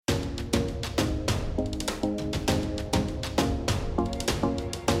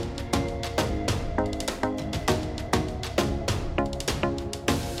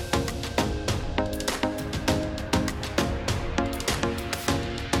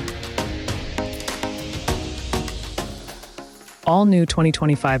all-new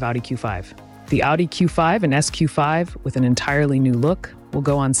 2025 Audi Q5. The Audi Q5 and SQ5, with an entirely new look, will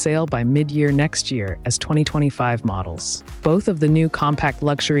go on sale by mid-year next year as 2025 models. Both of the new compact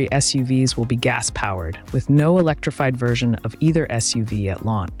luxury SUVs will be gas-powered, with no electrified version of either SUV at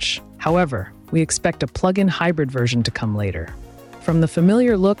launch. However, we expect a plug-in hybrid version to come later. From the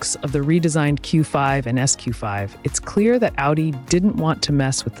familiar looks of the redesigned Q5 and SQ5, it's clear that Audi didn't want to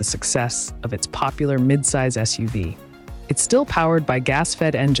mess with the success of its popular midsize SUV. It's still powered by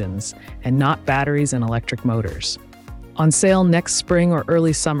gas-fed engines and not batteries and electric motors. On sale next spring or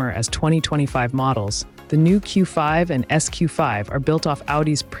early summer as 2025 models, the new Q5 and SQ5 are built off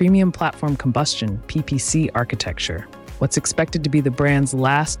Audi's premium platform Combustion architecture, what's expected to be the brand's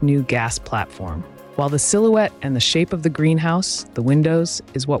last new gas platform. While the silhouette and the shape of the greenhouse, the windows,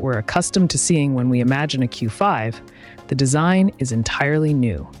 is what we're accustomed to seeing when we imagine a Q5, the design is entirely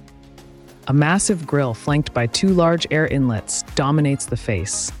new. A massive grille flanked by two large air inlets dominates the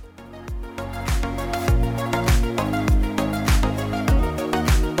face.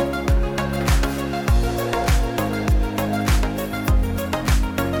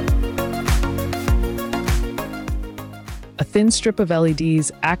 A thin strip of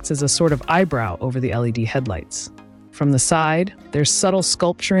LEDs acts as a sort of eyebrow over the LED headlights. From the side, there's subtle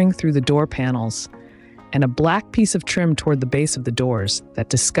sculpturing through the door panels and a black piece of trim toward the base of the doors that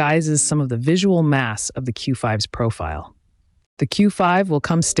disguises some of the visual mass of the Q5's profile. The Q5 will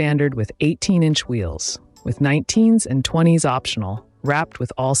come standard with 18-inch wheels, with 19s and 20s optional, wrapped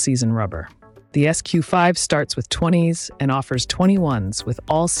with all-season rubber. The SQ5 starts with 20s and offers 21s with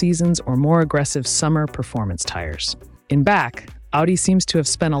all-seasons or more aggressive summer performance tires. In back, Audi seems to have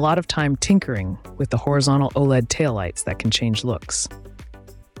spent a lot of time tinkering with the horizontal OLED taillights that can change looks.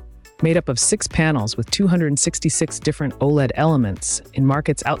 Made up of 6 panels with 266 different OLED elements in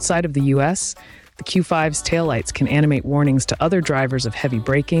markets outside of the US, the Q5's taillights can animate warnings to other drivers of heavy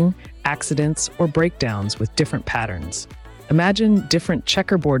braking, accidents, or breakdowns with different patterns. Imagine different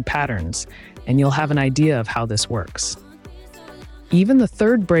checkerboard patterns, and you'll have an idea of how this works. Even the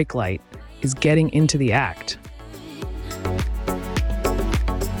third brake light is getting into the act.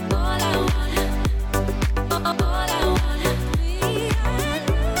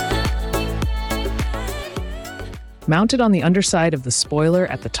 Mounted on the underside of the spoiler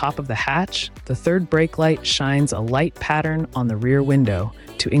at the top of the hatch, the third brake light shines a light pattern on the rear window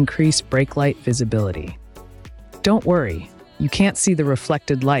to increase brake light visibility. Don't worry, you can't see the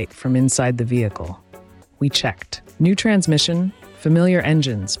reflected light from inside the vehicle. We checked. New transmission, familiar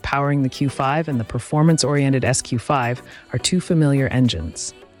engines powering the Q5 and the performance-oriented SQ5 are two familiar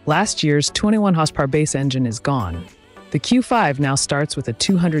engines. Last year's 21 horsepower base engine is gone. The Q5 now starts with a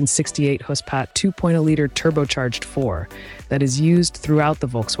 268 horsepower 2.0-liter turbocharged 4 that is used throughout the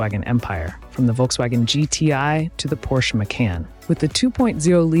Volkswagen empire, from the Volkswagen GTI to the Porsche Macan. With the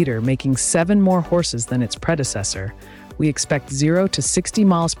 2.0-liter making 7 more horses than its predecessor, we expect 0 to 60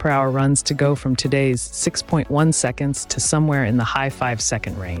 miles per hour runs to go from today's 6.1 seconds to somewhere in the high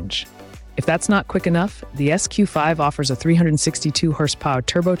 5-second range. If that's not quick enough, the SQ5 offers a 362 horsepower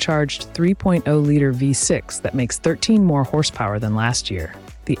turbocharged 3.0-liter V6 that makes 13 more horsepower than last year.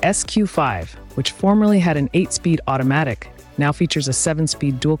 The SQ5, which formerly had an 8-speed automatic, now features a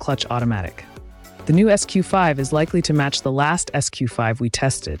 7-speed dual-clutch automatic. The new SQ5 is likely to match the last SQ5 we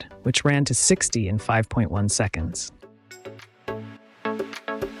tested, which ran to 60 in 5.1 seconds.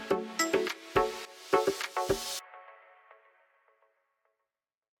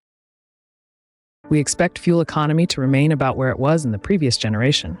 We expect fuel economy to remain about where it was in the previous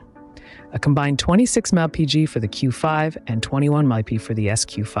generation. A combined 26 mpg for the Q5 and 21 mpg for the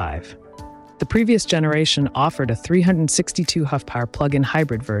SQ5. The previous generation offered a 362 horsepower plug-in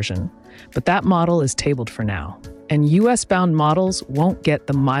hybrid version, but that model is tabled for now. And US-bound models won't get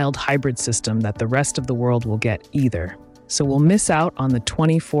the mild hybrid system that the rest of the world will get either. So we'll miss out on the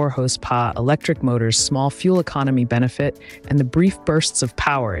 24 horsepower electric motor's small fuel economy benefit and the brief bursts of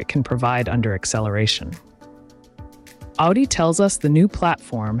power it can provide under acceleration. Audi tells us the new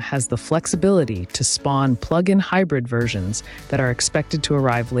platform has the flexibility to spawn plug-in hybrid versions that are expected to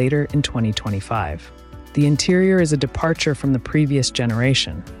arrive later in 2025. The interior is a departure from the previous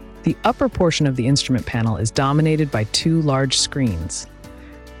generation. The upper portion of the instrument panel is dominated by 2 large screens,